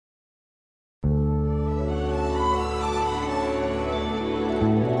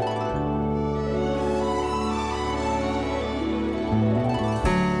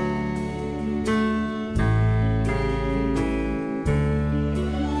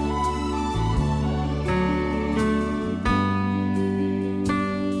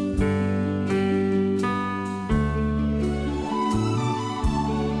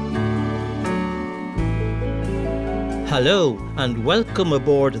Hello and welcome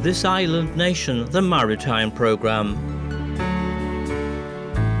aboard This Island Nation, the Maritime Programme.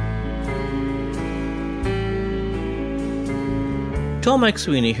 Tom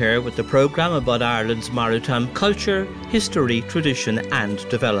McSweeney here with the programme about Ireland's maritime culture, history, tradition and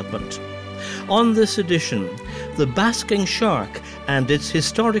development. On this edition, the basking shark and its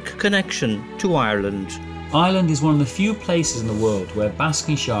historic connection to Ireland. Ireland is one of the few places in the world where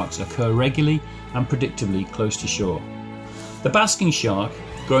basking sharks occur regularly and predictably close to shore. The basking shark,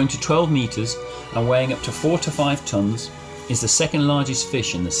 growing to 12 metres and weighing up to 4 to 5 tonnes, is the second largest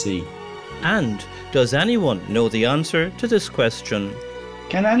fish in the sea. And does anyone know the answer to this question?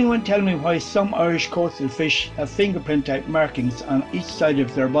 Can anyone tell me why some Irish coastal fish have fingerprint-type markings on each side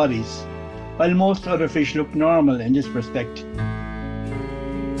of their bodies, while most other fish look normal in this respect?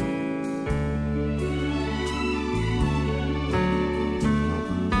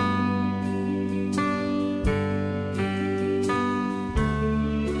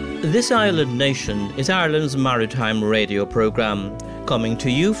 This Island Nation is Ireland's maritime radio programme, coming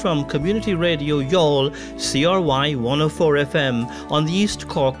to you from Community Radio Youghal, CRY 104 FM on the East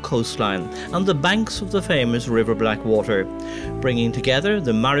Cork coastline and the banks of the famous River Blackwater, bringing together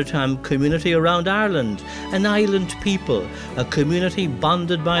the maritime community around Ireland, an island people, a community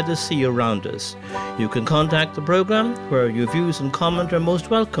bonded by the sea around us. You can contact the programme, where your views and comment are most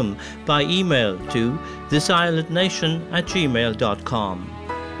welcome, by email to thisislandnation@gmail.com.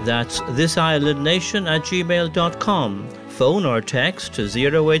 That's thisislandnation@gmail.com. Phone or text to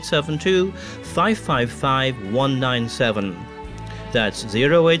 0872 555 197. That's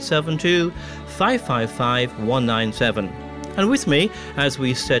 0872 555 197. And with me, as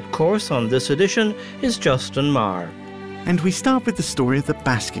we set course on this edition, is Justin Marr. And we start with the story of the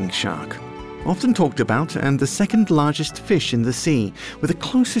basking shark. Often talked about and the second largest fish in the sea, with a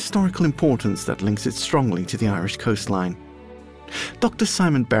close historical importance that links it strongly to the Irish coastline. Dr.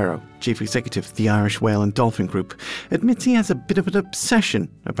 Simon Barrow, Chief Executive of the Irish Whale and Dolphin Group, admits he has a bit of an obsession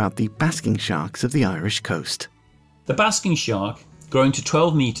about the basking sharks of the Irish coast. The basking shark, growing to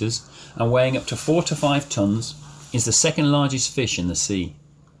 12 metres and weighing up to 4 to 5 tonnes, is the second largest fish in the sea.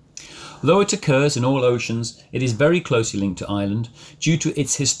 Though it occurs in all oceans, it is very closely linked to Ireland due to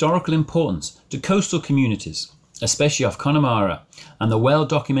its historical importance to coastal communities, especially off Connemara and the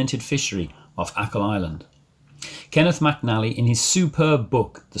well-documented fishery off Achill Island. Kenneth McNally, in his superb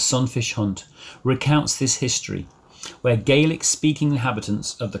book, The Sunfish Hunt, recounts this history, where Gaelic-speaking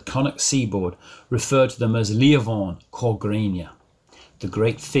inhabitants of the Connacht seaboard refer to them as Leavón Cógrania, the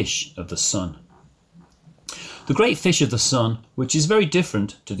great fish of the sun. The great fish of the sun, which is very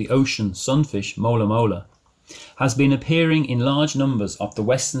different to the ocean sunfish Mola Mola, has been appearing in large numbers off the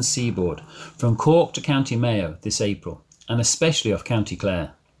western seaboard from Cork to County Mayo this April, and especially off County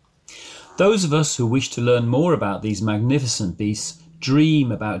Clare. Those of us who wish to learn more about these magnificent beasts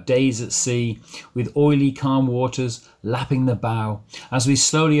dream about days at sea with oily calm waters lapping the bow as we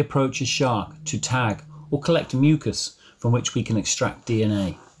slowly approach a shark to tag or collect mucus from which we can extract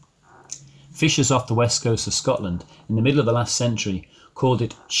DNA. Fishers off the west coast of Scotland in the middle of the last century called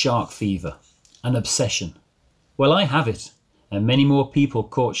it shark fever, an obsession. Well, I have it, and many more people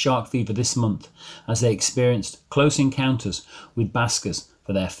caught shark fever this month as they experienced close encounters with baskers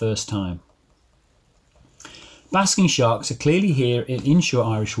for their first time. Basking sharks are clearly here in inshore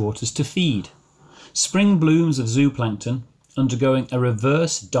Irish waters to feed. Spring blooms of zooplankton, undergoing a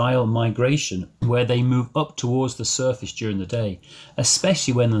reverse dial migration where they move up towards the surface during the day,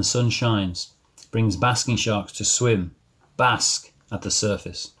 especially when the sun shines, brings basking sharks to swim, bask at the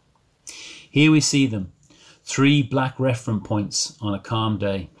surface. Here we see them, 3 black referent points on a calm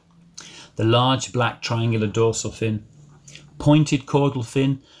day. The large black triangular dorsal fin, pointed caudal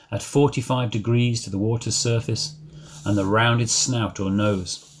fin at 45 degrees to the water's surface, and the rounded snout or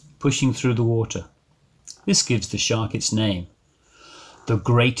nose pushing through the water. This gives the shark its name, the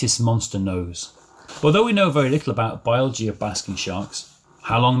greatest monster nose. Although we know very little about biology of basking sharks,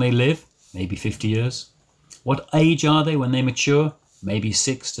 how long they live, maybe 50 years. What age are they when they mature, maybe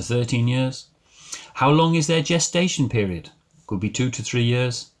 6 to 13 years. How long is their gestation period, could be 2 to 3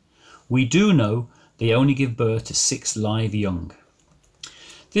 years. We do know they only give birth to 6 live young.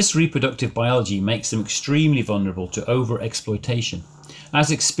 This reproductive biology makes them extremely vulnerable to overexploitation,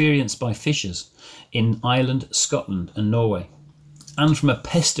 as experienced by fishers in Ireland, Scotland and Norway, and from a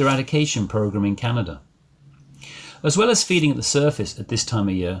pest eradication programme in Canada. As well as feeding at the surface at this time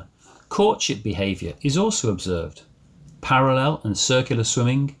of year, courtship behaviour is also observed. Parallel and circular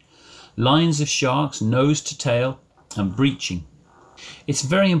swimming, lines of sharks nose to tail and breaching. It's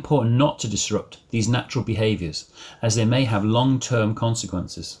very important not to disrupt these natural behaviours, as they may have long-term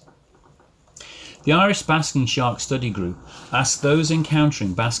consequences. The Irish Basking Shark Study Group asks those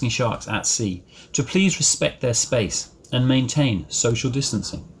encountering basking sharks at sea to please respect their space and maintain social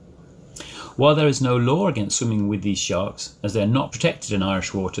distancing. While there is no law against swimming with these sharks, as they are not protected in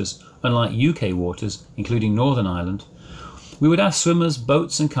Irish waters, unlike UK waters, including Northern Ireland, we would ask swimmers,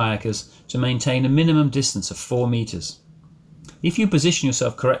 boats and kayakers to maintain a minimum distance of 4 metres. If you position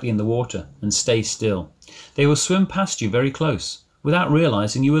yourself correctly in the water and stay still, they will swim past you very close without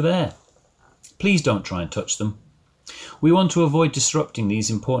realising you were there. Please don't try and touch them. We want to avoid disrupting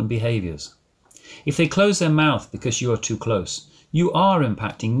these important behaviours. If they close their mouth because you are too close, you are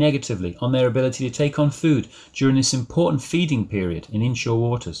impacting negatively on their ability to take on food during this important feeding period in inshore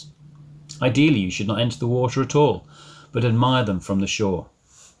waters. Ideally, you should not enter the water at all, but admire them from the shore.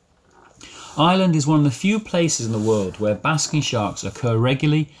 Ireland is one of the few places in the world where basking sharks occur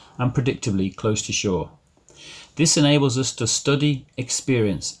regularly and predictably close to shore. This enables us to study,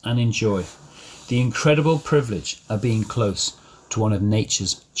 experience and enjoy the incredible privilege of being close to one of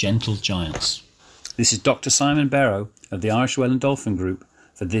nature's gentle giants. This is Dr. Simon Barrow of the Irish Whale and Dolphin Group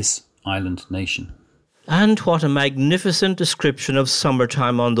for This Island Nation. And what a magnificent description of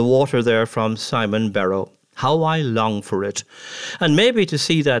summertime on the water there from Simon Barrow. How I long for it. And maybe to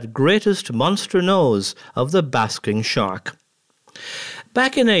see that greatest monster nose of the basking shark.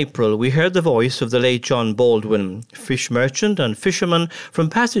 Back in April, we heard the voice of the late John Baldwin, fish merchant and fisherman from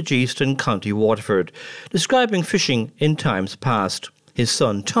Passage East in County Waterford, describing fishing in times past. His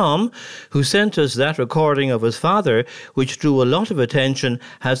son Tom, who sent us that recording of his father, which drew a lot of attention,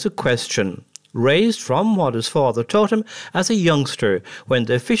 has a question, raised from what his father taught him as a youngster when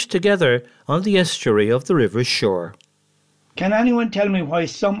they fished together on the estuary of the River Shore. Can anyone tell me why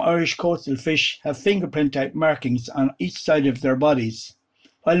some Irish coastal fish have fingerprint-type markings on each side of their bodies,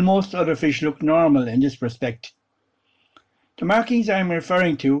 while most other fish look normal in this respect? The markings I am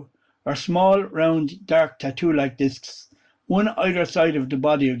referring to are small, round, dark tattoo-like discs, one either side of the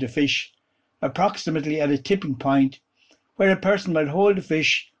body of the fish, approximately at a tipping point, where a person might hold the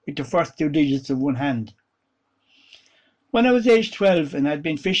fish with the first 2 digits of one hand. When I was aged 12 and had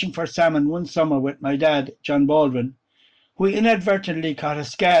been fishing for salmon one summer with my dad, John Baldwin, we inadvertently caught a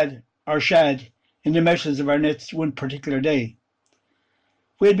scad or shad in the meshes of our nets one particular day.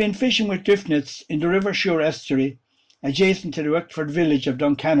 We had been fishing with drift nets in the River Shore estuary adjacent to the Wexford village of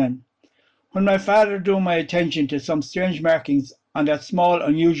Duncannon, when my father drew my attention to some strange markings on that small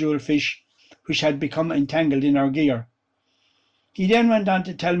unusual fish which had become entangled in our gear. He then went on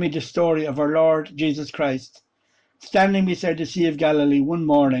to tell me the story of our Lord Jesus Christ, standing beside the Sea of Galilee one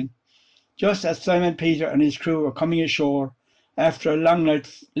morning, just as Simon Peter and his crew were coming ashore after a long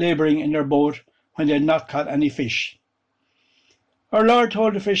night labouring in their boat when they had not caught any fish. Our Lord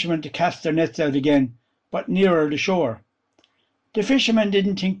told the fishermen to cast their nets out again, but nearer the shore. The fishermen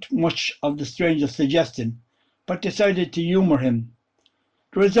didn't think much of the stranger's suggestion, but decided to humour him.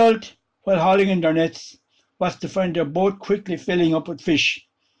 The result, while hauling in their nets, was to find their boat quickly filling up with fish,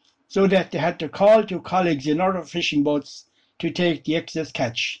 so that they had to call to colleagues in other fishing boats to take the excess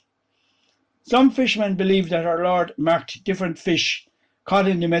catch. Some fishermen believe that our Lord marked different fish caught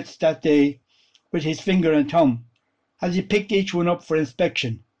in the nets that day with his finger and thumb, as he picked each one up for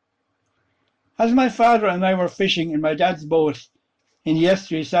inspection. As my father and I were fishing in my dad's boat in the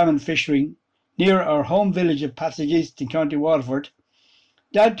estuary salmon fishery near our home village of Passage East in County Waterford,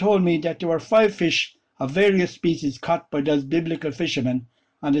 Dad told me that there were 5 fish of various species caught by those biblical fishermen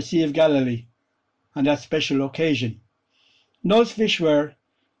on the Sea of Galilee on that special occasion. And those fish were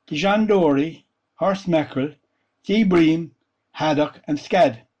the John Dory, horse mackerel, sea bream, haddock and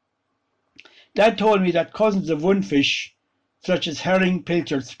scad. Dad told me that cousins of one fish, such as herring,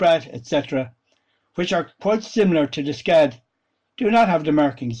 pilchard, sprat, etc., which are quite similar to the scad, do not have the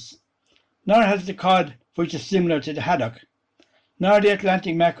markings, nor has the cod, which is similar to the haddock, nor the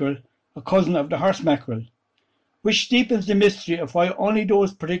Atlantic mackerel, a cousin of the horse mackerel, which deepens the mystery of why only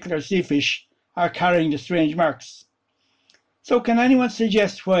those particular sea fish are carrying the strange marks. So can anyone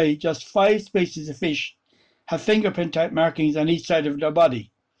suggest why just 5 species of fish have fingerprint-type markings on each side of their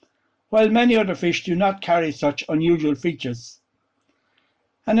body, while many other fish do not carry such unusual features?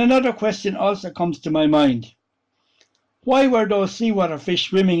 And another question also comes to my mind. Why were those seawater fish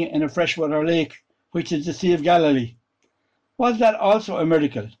swimming in a freshwater lake, which is the Sea of Galilee? Was that also a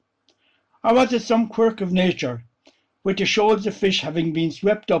miracle? Or was it some quirk of nature, with the shoals of fish having been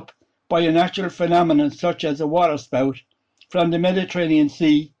swept up by a natural phenomenon such as a waterspout from the Mediterranean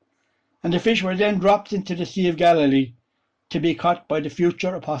Sea, and the fish were then dropped into the Sea of Galilee to be caught by the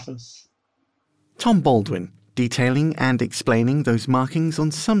future apostles? Tom Baldwin, detailing and explaining those markings on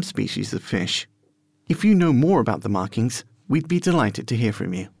some species of fish. If you know more about the markings, we'd be delighted to hear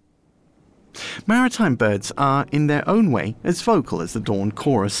from you. Maritime birds are, in their own way, as vocal as the dawn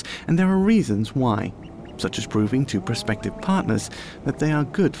chorus, and there are reasons why, such as proving to prospective partners that they are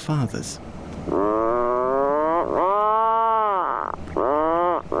good fathers.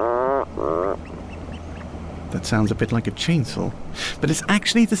 That sounds a bit like a chainsaw, but it's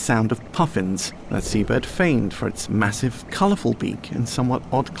actually the sound of puffins, that seabird famed for its massive, colourful beak and somewhat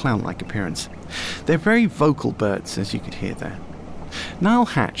odd clown-like appearance. They're very vocal birds, as you could hear there. Niall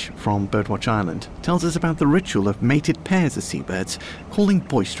Hatch from Birdwatch Ireland tells us about the ritual of mated pairs of seabirds calling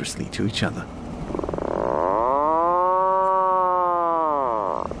boisterously to each other.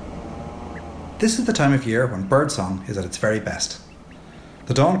 This is the time of year when birdsong is at its very best.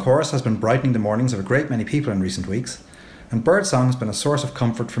 The dawn chorus has been brightening the mornings of a great many people in recent weeks, and birdsong has been a source of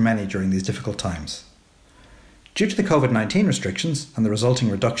comfort for many during these difficult times. Due to the COVID-19 restrictions and the resulting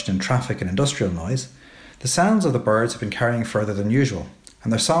reduction in traffic and industrial noise, the sounds of the birds have been carrying further than usual,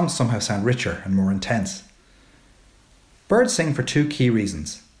 and their songs somehow sound richer and more intense. Birds sing for two key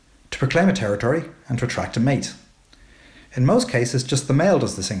reasons: to proclaim a territory and to attract a mate. In most cases, just the male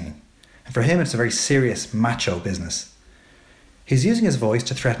does the singing, and for him it's a very serious, macho business. He's using his voice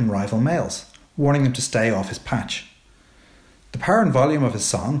to threaten rival males, warning them to stay off his patch. The power and volume of his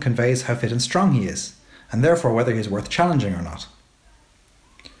song conveys how fit and strong he is, and therefore whether he is worth challenging or not.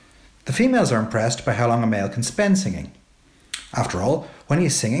 The females are impressed by how long a male can spend singing. After all, when he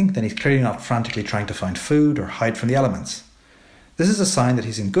is singing, then he's clearly not frantically trying to find food or hide from the elements. This is a sign that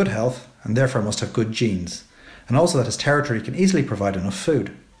he's in good health and therefore must have good genes, and also that his territory can easily provide enough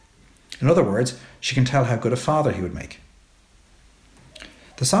food. In other words, she can tell how good a father he would make.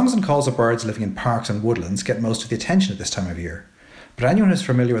 The songs and calls of birds living in parks and woodlands get most of the attention at this time of year, but anyone who's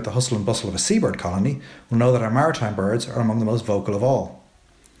familiar with the hustle and bustle of a seabird colony will know that our maritime birds are among the most vocal of all.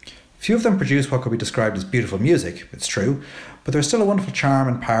 Few of them produce what could be described as beautiful music, it's true, but there's still a wonderful charm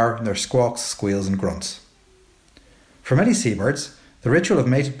and power in their squawks, squeals and grunts. For many seabirds, the ritual of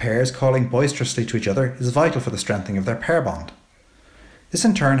mated pairs calling boisterously to each other is vital for the strengthening of their pair bond. This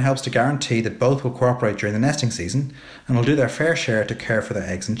in turn helps to guarantee that both will cooperate during the nesting season and will do their fair share to care for their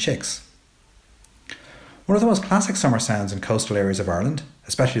eggs and chicks. One of the most classic summer sounds in coastal areas of Ireland,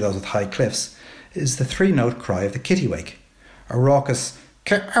 especially those with high cliffs, is the three-note cry of the kittiwake, a raucous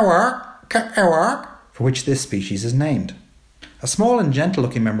 "K-awark, K-awark," for which this species is named. A small and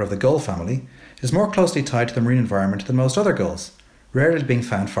gentle-looking member of the gull family, it is more closely tied to the marine environment than most other gulls, rarely being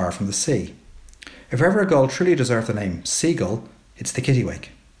found far from the sea. If ever a gull truly deserved the name seagull, it's the kittiwake.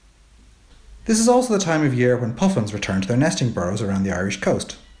 This is also the time of year when puffins return to their nesting burrows around the Irish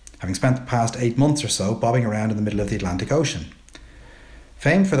coast, having spent the past 8 months or so bobbing around in the middle of the Atlantic Ocean.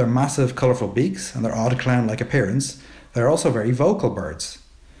 Famed for their massive, colourful beaks and their odd clown-like appearance, they are also very vocal birds.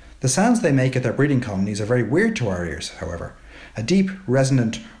 The sounds they make at their breeding colonies are very weird to our ears, however, a deep,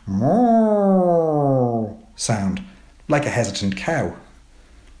 resonant moo sound, like a hesitant cow.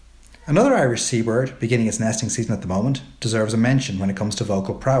 Another Irish seabird, beginning its nesting season at the moment, deserves a mention when it comes to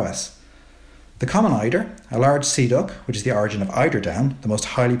vocal prowess. The common eider, a large sea duck, which is the origin of eiderdown, the most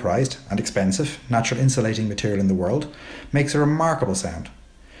highly prized and expensive natural insulating material in the world, makes a remarkable sound.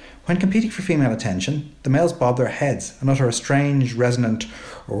 When competing for female attention, the males bob their heads and utter a strange, resonant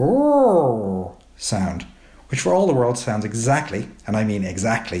 "roar" sound, which for all the world sounds exactly, and I mean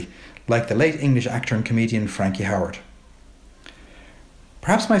exactly, like the late English actor and comedian Frankie Howerd.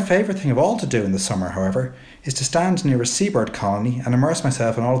 Perhaps my favourite thing of all to do in the summer, however, is to stand near a seabird colony and immerse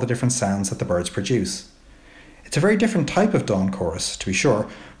myself in all the different sounds that the birds produce. It's a very different type of dawn chorus, to be sure,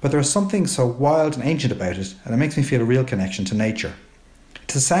 but there is something so wild and ancient about it, and it makes me feel a real connection to nature.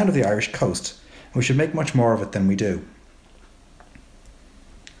 It's the sound of the Irish coast, and we should make much more of it than we do.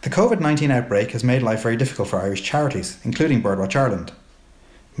 The COVID-19 outbreak has made life very difficult for Irish charities, including Birdwatch Ireland.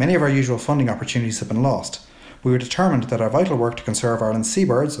 Many of our usual funding opportunities have been lost. We were determined that our vital work to conserve Ireland's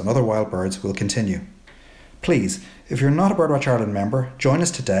seabirds and other wild birds will continue. Please, if you're not a Birdwatch Ireland member, join us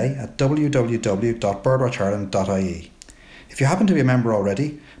today at www.birdwatchireland.ie. If you happen to be a member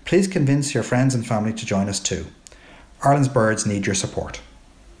already, please convince your friends and family to join us too. Ireland's birds need your support.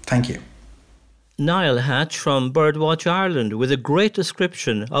 Thank you. Niall Hatch from Birdwatch Ireland with a great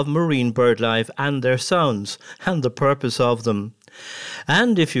description of marine birdlife and their sounds and the purpose of them.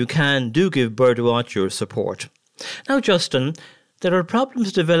 And if you can, do give Birdwatch your support. Now, Justin, there are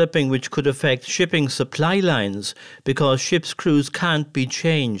problems developing which could affect shipping supply lines because ships' crews can't be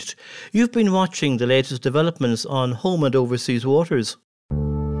changed. You've been watching the latest developments on home and overseas waters.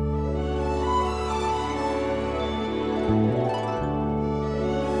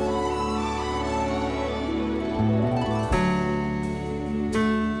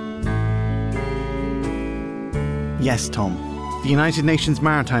 Yes, Tom. The United Nations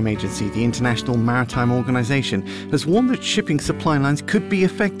Maritime Agency, the International Maritime Organization, has warned that shipping supply lines could be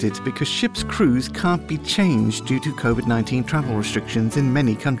affected because ships' crews can't be changed due to COVID-19 travel restrictions in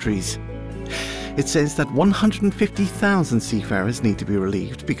many countries. It says that 150,000 seafarers need to be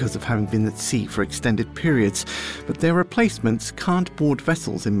relieved because of having been at sea for extended periods, but their replacements can't board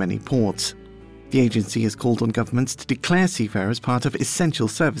vessels in many ports. The agency has called on governments to declare seafarers part of essential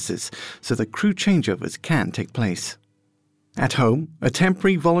services so that crew changeovers can take place. At home, a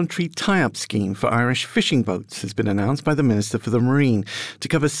temporary voluntary tie-up scheme for Irish fishing boats has been announced by the Minister for the Marine to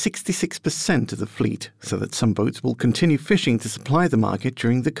cover 66% of the fleet so that some boats will continue fishing to supply the market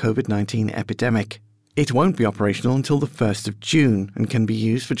during the COVID-19 epidemic. It won't be operational until the 1st of June and can be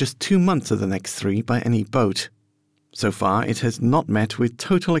used for just 2 months of the next 3 by any boat. So far, it has not met with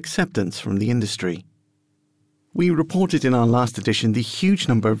total acceptance from the industry. We reported in our last edition the huge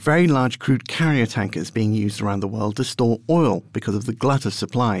number of very large crude carrier tankers being used around the world to store oil because of the glut of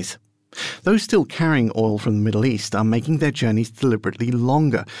supplies. Those still carrying oil from the Middle East are making their journeys deliberately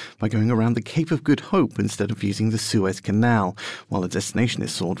longer by going around the Cape of Good Hope instead of using the Suez Canal, while a destination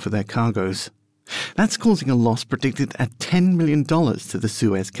is sought for their cargoes. That's causing a loss predicted at $10 million to the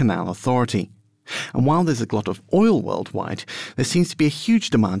Suez Canal Authority. And while there's a glut of oil worldwide, there seems to be a huge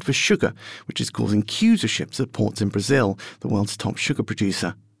demand for sugar, which is causing queues of ships at ports in Brazil, the world's top sugar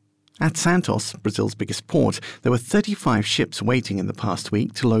producer. At Santos, Brazil's biggest port, there were 35 ships waiting in the past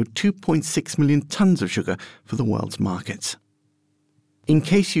week to load 2.6 million tons of sugar for the world's markets. In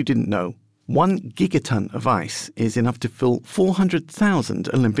case you didn't know, 1 gigaton of ice is enough to fill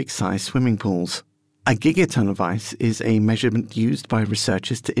 400,000 Olympic-sized swimming pools. A gigaton of ice is a measurement used by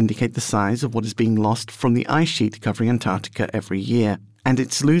researchers to indicate the size of what is being lost from the ice sheet covering Antarctica every year, and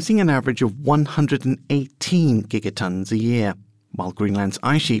it's losing an average of 118 gigatons a year, while Greenland's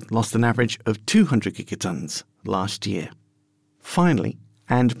ice sheet lost an average of 200 gigatons last year. Finally,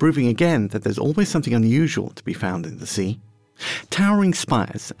 and proving again that there's always something unusual to be found in the sea, towering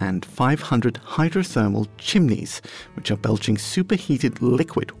spires and 500 hydrothermal chimneys, which are belching superheated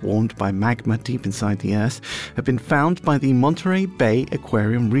liquid warmed by magma deep inside the Earth, have been found by the Monterey Bay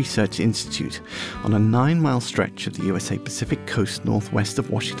Aquarium Research Institute on a 9-mile stretch of the USA Pacific coast northwest of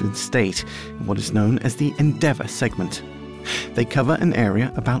Washington state in what is known as the Endeavour segment. They cover an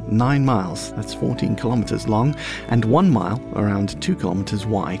area about 9 miles, that's 14 kilometers long, and 1 mile, around 2 kilometers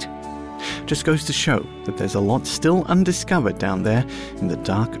wide. Just goes to show that there's a lot still undiscovered down there in the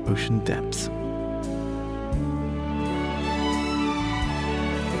dark ocean depths.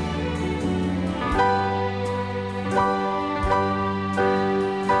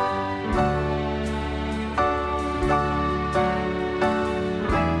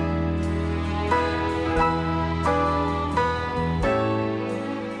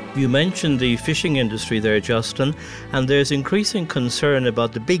 You mentioned the fishing industry there, Justin, and there's increasing concern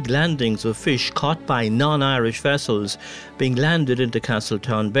about the big landings of fish caught by non-Irish vessels being landed into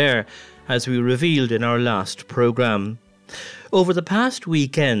Castletownbere, as we revealed in our last programme. Over the past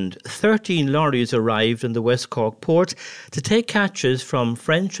weekend, 13 lorries arrived in the West Cork port to take catches from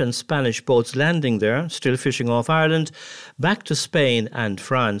French and Spanish boats landing there, still fishing off Ireland, back to Spain and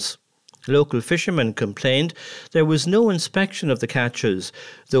France. Local fishermen complained there was no inspection of the catches,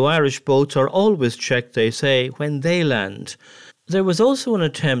 though Irish boats are always checked, they say, when they land. There was also an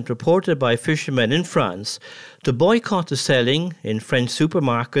attempt reported by fishermen in France to boycott the selling, in French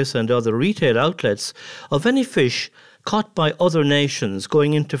supermarkets and other retail outlets, of any fish caught by other nations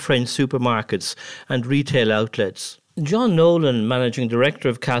going into French supermarkets and retail outlets. John Nolan, Managing Director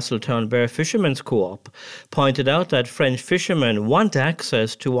of Castletownbere Fishermen's Co-op, pointed out that French fishermen want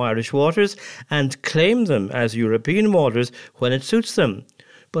access to Irish waters and claim them as European waters when it suits them,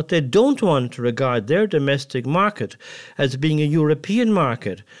 but they don't want to regard their domestic market as being a European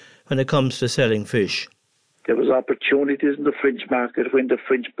market when it comes to selling fish. There was opportunities in the French market when the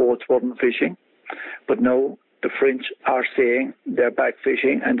French boats weren't fishing, but now the French are saying they're back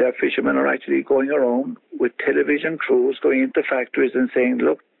fishing, and their fishermen are actually going around with television crews going into factories and saying,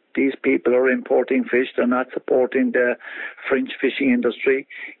 look, these people are importing fish, they're not supporting the French fishing industry.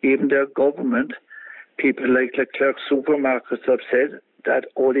 Even their government, people like Leclerc supermarkets have said that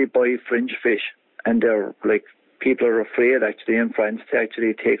only buy French fish, and they're like, people are afraid actually in France to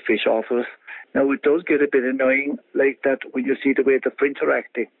actually take fish off us. Now it does get a bit annoying like that when you see the way the French are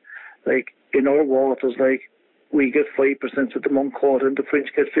acting. Like in our waters, like we get 5% of the monk quota and the French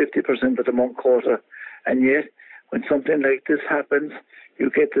get 50% of the monk quota. And yet, when something like this happens,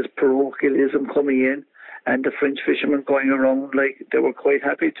 you get this parochialism coming in, and the French fishermen going around like they were quite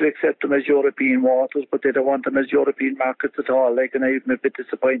happy to accept them as European waters, but they don't want them as European markets at all. Like, and I'm a bit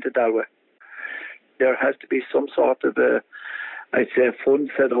disappointed that way. There has to be some sort of a I'd say a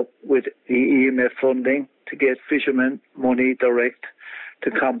fund set up with the EMF funding to get fishermen money direct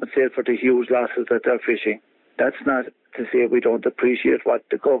to compensate for the huge losses that they're fishing. That's not to say we don't appreciate what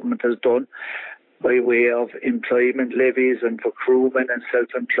the government has done by way of employment levies and for crewmen and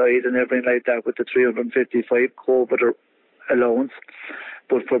self-employed and everything like that with the 355 COVID allowance.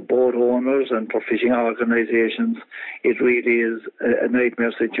 But for boat owners and for fishing organisations, it really is a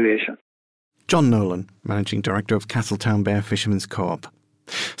nightmare situation. John Nolan, Managing Director of Castletownbere Fishermen's Co-op.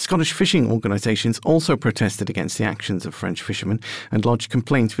 Scottish fishing organisations also protested against the actions of French fishermen and lodged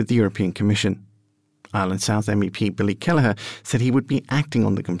complaints with the European Commission. Ireland South MEP Billy Kelleher said he would be acting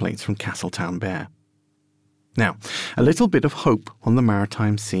on the complaints from Castletownbere. Now, a little bit of hope on the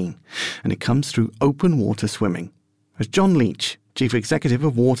maritime scene, and it comes through open water swimming, as John Leach, Chief Executive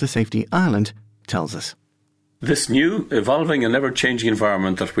of Water Safety Ireland, tells us. This new, evolving and ever-changing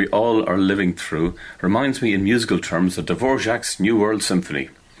environment that we all are living through reminds me in musical terms of Dvorak's New World Symphony.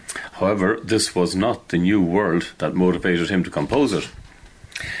 However, this was not the new world that motivated him to compose it.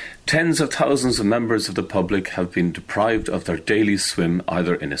 Tens of thousands of members of the public have been deprived of their daily swim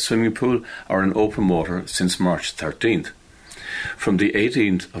either in a swimming pool or in open water since March 13th. From the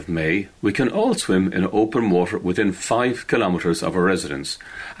 18th of May, we can all swim in open water within 5 kilometres of our residence,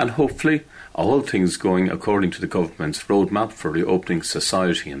 and hopefully, all things going according to the government's roadmap for reopening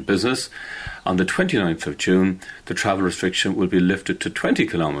society and business, on the 29th of June, the travel restriction will be lifted to 20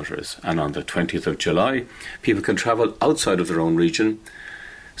 kilometres, and on the 20th of July, people can travel outside of their own region.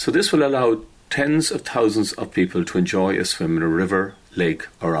 So this will allow tens of thousands of people to enjoy a swim in a river, lake,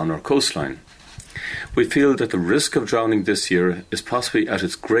 or on our coastline. We feel that the risk of drowning this year is possibly at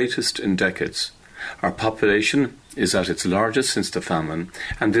its greatest in decades. Our population is at its largest since the famine,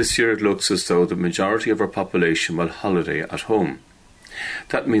 and this year it looks as though the majority of our population will holiday at home.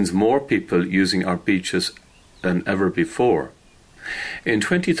 That means more people using our beaches than ever before. In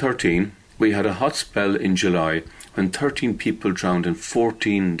 2013, we had a hot spell in July when 13 people drowned in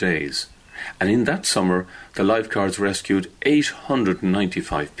 14 days. And in that summer, the lifeguards rescued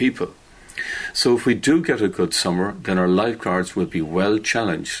 895 people. So if we do get a good summer, then our lifeguards will be well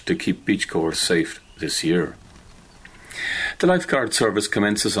challenged to keep beachgoers safe this year. The lifeguard service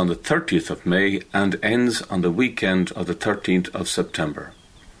commences on the 30th of May and ends on the weekend of the 13th of September.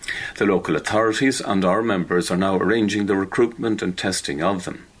 The local authorities and our members are now arranging the recruitment and testing of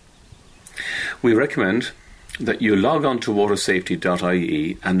them. We recommend that you log on to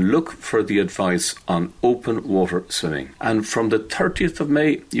watersafety.ie and look for the advice on open water swimming. And from the 30th of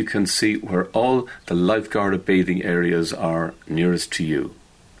May, you can see where all the lifeguarded bathing areas are nearest to you.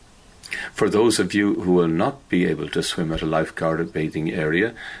 For those of you who will not be able to swim at a lifeguarded bathing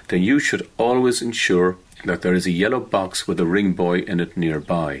area, then you should always ensure that there is a yellow box with a ring buoy in it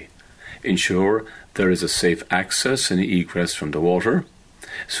nearby. Ensure there is a safe access and egress from the water.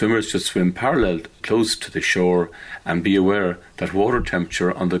 Swimmers should swim parallel close to the shore and be aware that water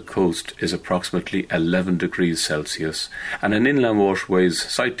temperature on the coast is approximately 11 degrees Celsius and an inland waterway is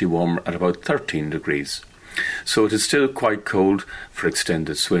slightly warmer at about 13 degrees. So it is still quite cold for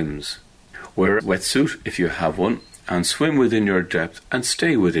extended swims. Wear a wetsuit if you have one and swim within your depth and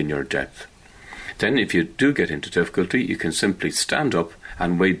stay within your depth. Then if you do get into difficulty, you can simply stand up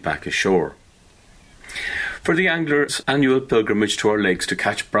and wade back ashore. For the angler's annual pilgrimage to our lakes to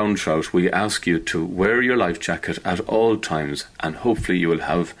catch brown trout, we ask you to wear your life jacket at all times and hopefully you will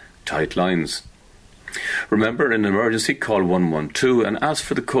have tight lines. Remember, in an emergency, call 112 and ask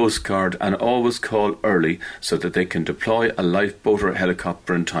for the Coast Guard and always call early so that they can deploy a lifeboat or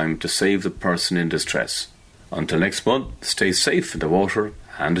helicopter in time to save the person in distress. Until next month, stay safe in the water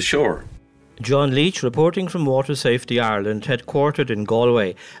and ashore. John Leach reporting from Water Safety Ireland, headquartered in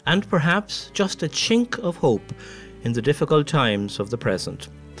Galway, and perhaps just a chink of hope in the difficult times of the present.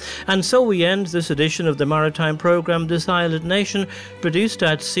 And so we end this edition of the Maritime Programme This Island Nation, produced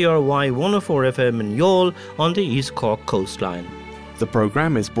at CRY 104 FM in Youghal on the East Cork coastline. The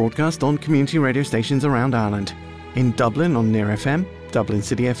programme is broadcast on community radio stations around Ireland. In Dublin on Near FM, Dublin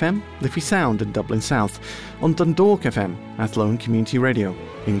City FM, Liffey Sound and Dublin South, on Dundalk FM, Athlone Community Radio,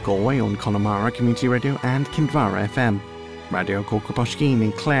 in Galway on Connemara Community Radio and Kinvara FM, Radio Corcaposhkeen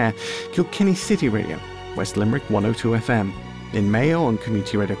in Clare, Kilkenny City Radio, West Limerick 102 FM, in Mayo on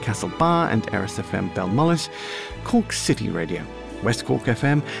Community Radio Castlebar and Eris FM Belmullet, Cork City Radio, West Cork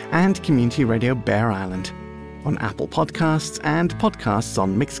FM and Community Radio Bear Island, on Apple Podcasts and podcasts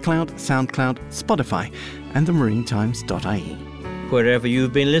on Mixcloud, Soundcloud, Spotify and themarinetimes.ie. Wherever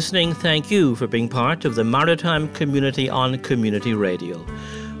you've been listening, thank you for being part of the maritime community on Community Radio.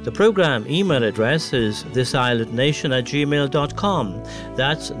 The programme email address is thisislandnation@gmail.com.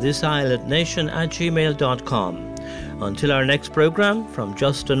 That's thisislandnation@gmail.com. Until our next programme, from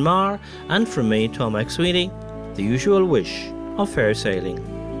Justin Marr and from me, Tom McSweeney, the usual wish of fair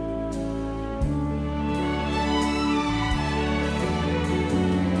sailing.